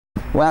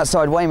We're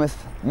outside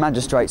Weymouth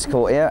Magistrates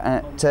Court here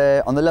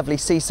on the lovely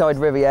seaside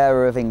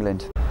Riviera of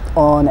England.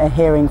 On a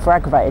hearing for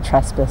aggravated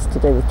trespass to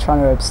do with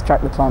trying to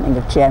obstruct the planting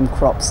of GM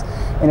crops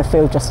in a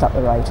field just up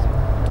the road.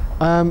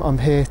 I'm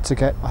here to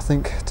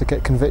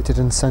get convicted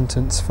and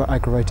sentenced for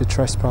aggravated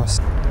trespass.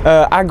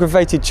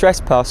 Aggravated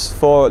trespass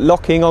for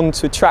locking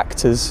onto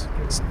tractors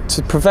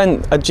to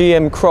prevent a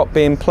GM crop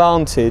being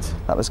planted.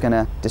 That was going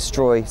to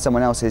destroy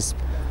someone else's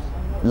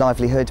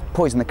livelihood,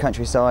 poison the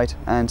countryside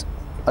and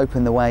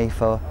open the way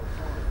for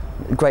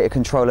greater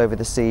control over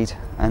the seed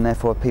and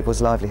therefore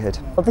people's livelihood.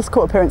 Well, this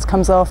court appearance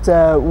comes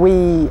after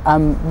we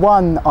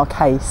won our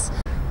case.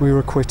 We were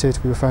acquitted,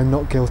 we were found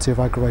not guilty of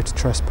aggravated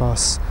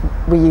trespass.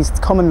 We used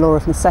common law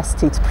of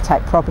necessity to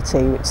protect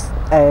property, which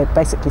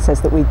basically says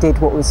that we did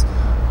what was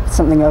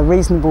something a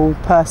reasonable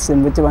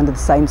person would do under the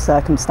same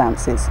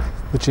circumstances.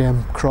 The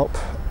GM crop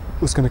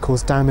was going to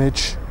cause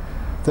damage,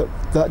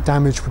 that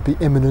damage would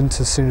be imminent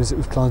as soon as it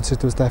was planted,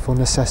 there was therefore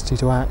necessity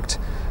to act,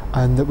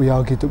 and that we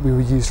argued that we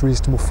would use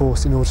reasonable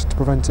force in order to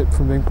prevent it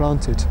from being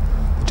planted.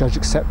 The judge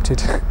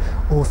accepted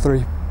all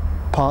three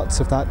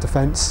parts of that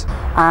defence.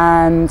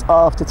 And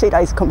after 2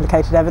 days of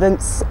complicated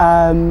evidence,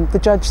 the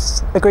judge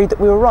agreed that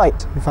we were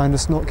right. He found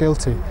us not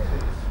guilty.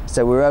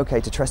 So we were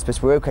okay to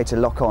trespass, we were okay to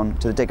lock on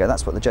to the digger.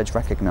 That's what the judge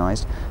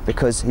recognised,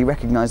 because he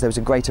recognised there was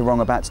a greater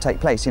wrong about to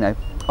take place, you know,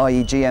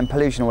 i.e. GM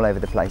pollution all over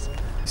the place.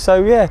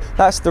 So yeah,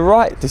 that's the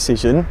right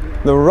decision,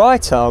 the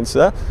right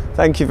answer.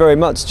 Thank you very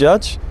much,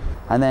 Judge.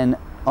 And then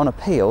on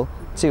appeal,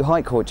 2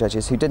 High Court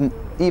judges who didn't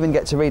even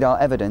get to read our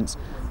evidence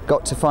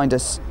got to find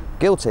us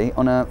guilty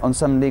on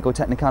some legal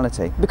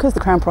technicality. Because the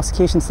Crown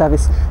Prosecution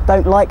Service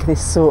don't like this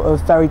sort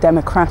of very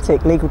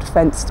democratic legal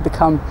defence to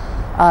become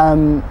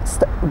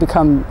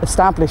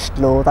established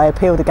law, they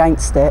appealed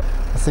against it.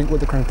 I think what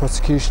the Crown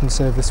Prosecution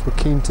Service were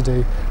keen to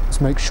do was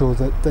make sure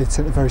that they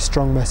sent a very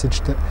strong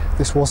message that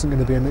this wasn't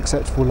going to be an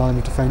acceptable line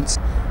of defence.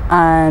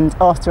 And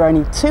after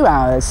only 2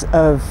 hours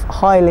of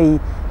highly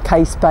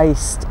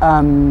case-based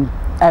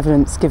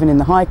evidence given in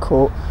the High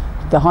Court,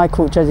 the High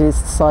Court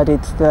judges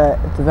decided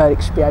that the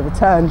verdict should be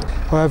overturned.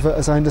 However,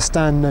 as I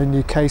understand, no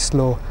new case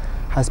law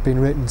has been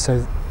written,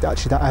 so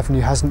actually that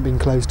avenue hasn't been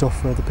closed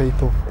off for other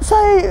people.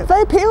 So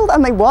they appealed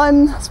and they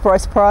won,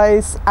 surprise,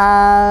 surprise.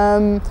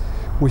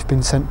 We've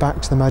been sent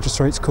back to the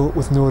Magistrates Court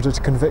with an order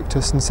to convict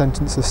us and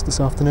sentence us this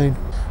afternoon.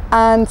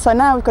 And so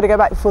now we've got to go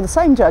back before the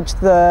same judge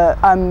that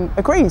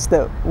agrees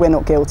that we're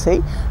not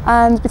guilty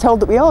and be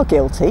told that we are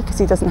guilty because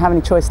he doesn't have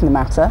any choice in the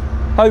matter.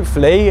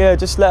 Hopefully,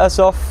 just let us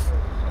off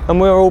and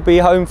we'll all be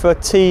home for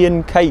tea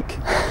and cake.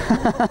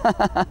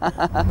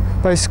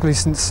 Basically,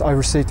 since I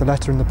received the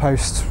letter in the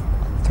post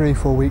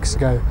 3-4 weeks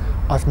ago,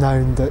 I've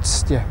known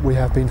that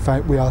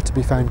we are to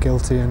be found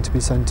guilty and to be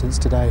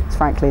sentenced today.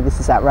 Frankly, this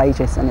is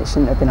outrageous and it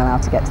shouldn't have been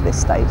allowed to get to this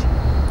stage.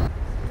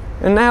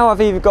 And now I've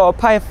either got to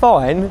pay a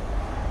fine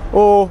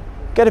or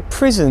go to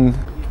prison.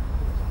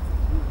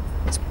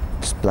 It's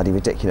just bloody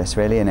ridiculous,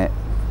 really, isn't it?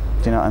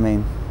 Do you know what I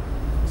mean?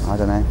 I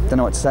don't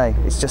know what to say.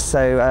 It's just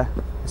so, I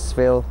just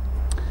feel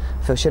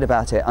shit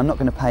about it. I'm not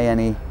going to pay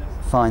any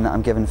fine that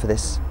I'm given for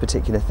this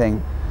particular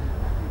thing,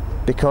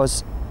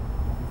 because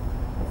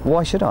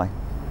why should I?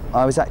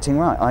 I was acting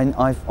right.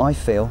 I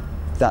feel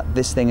that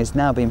this thing is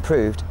now being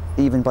proved,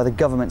 even by the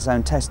government's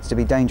own tests, to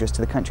be dangerous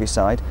to the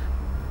countryside.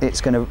 It's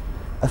going to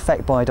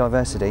affect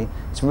biodiversity.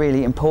 It's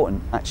really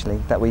important, actually,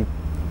 that we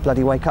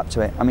bloody wake up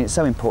to it. I mean, it's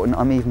so important,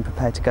 I'm even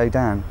prepared to go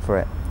down for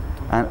it.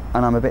 And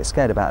I'm a bit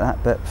scared about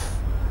that, but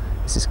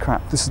this is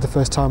crap. This is the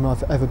first time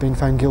I've ever been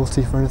found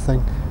guilty for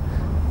anything.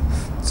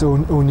 It's all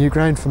new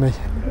ground for me.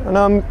 And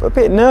I'm a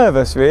bit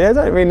nervous, really. I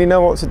don't really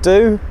know what to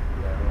do,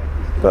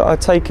 but I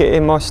take it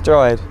in my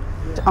stride.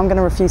 I'm going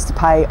to refuse to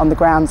pay on the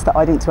grounds that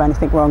I didn't do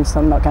anything wrong, so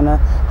I'm not going to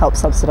help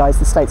subsidise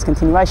the state's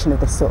continuation of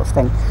this sort of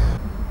thing.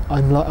 I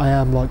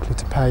am likely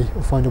to pay,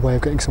 or find a way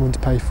of getting someone to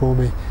pay for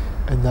me,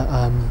 and that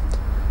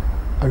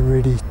I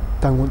really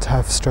don't want to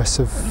have stress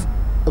of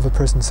a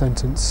prison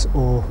sentence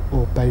or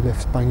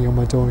bailiffs banging on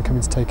my door and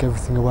coming to take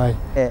everything away.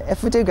 Yeah,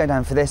 if we do go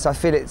down for this, I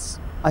feel it's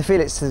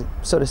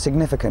sort of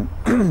significant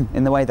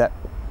in the way that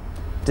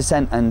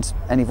dissent and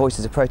any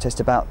voices of protest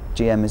about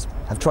GM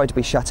have tried to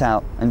be shut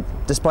out, and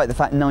despite the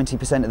fact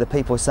 90% of the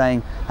people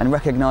saying and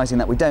recognising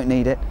that we don't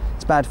need it,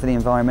 it's bad for the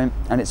environment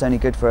and it's only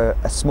good for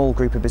a small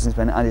group of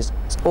businessmen, and it's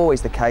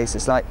always the case.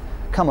 It's like,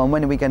 come on,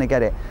 when are we going to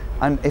get it?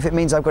 And if it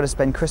means I've got to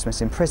spend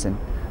Christmas in prison,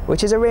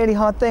 which is a really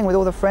hard thing with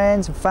all the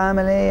friends and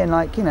family, and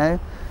like, you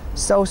know,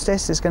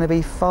 solstice, there's going to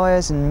be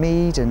fires and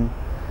mead and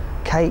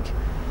cake,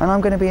 and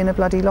I'm going to be in a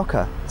bloody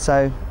locker.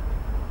 So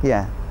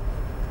yeah,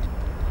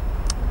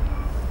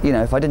 you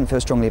know, if I didn't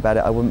feel strongly about it,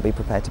 I wouldn't be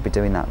prepared to be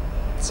doing that.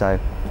 So,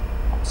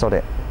 sod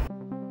it.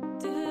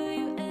 Do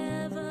you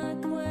ever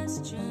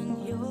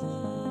question your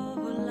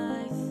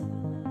life?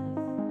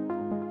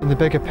 In the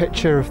bigger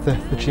picture of the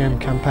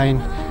GM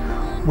campaign,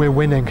 we're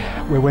winning.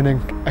 We're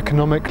winning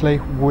economically,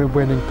 we're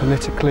winning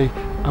politically,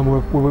 and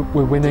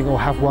we're winning, or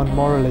have won,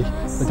 morally.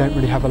 They don't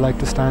really have a leg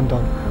to stand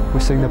on.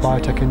 We're seeing the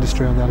biotech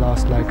industry on their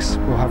last legs.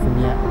 We'll have them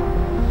yet.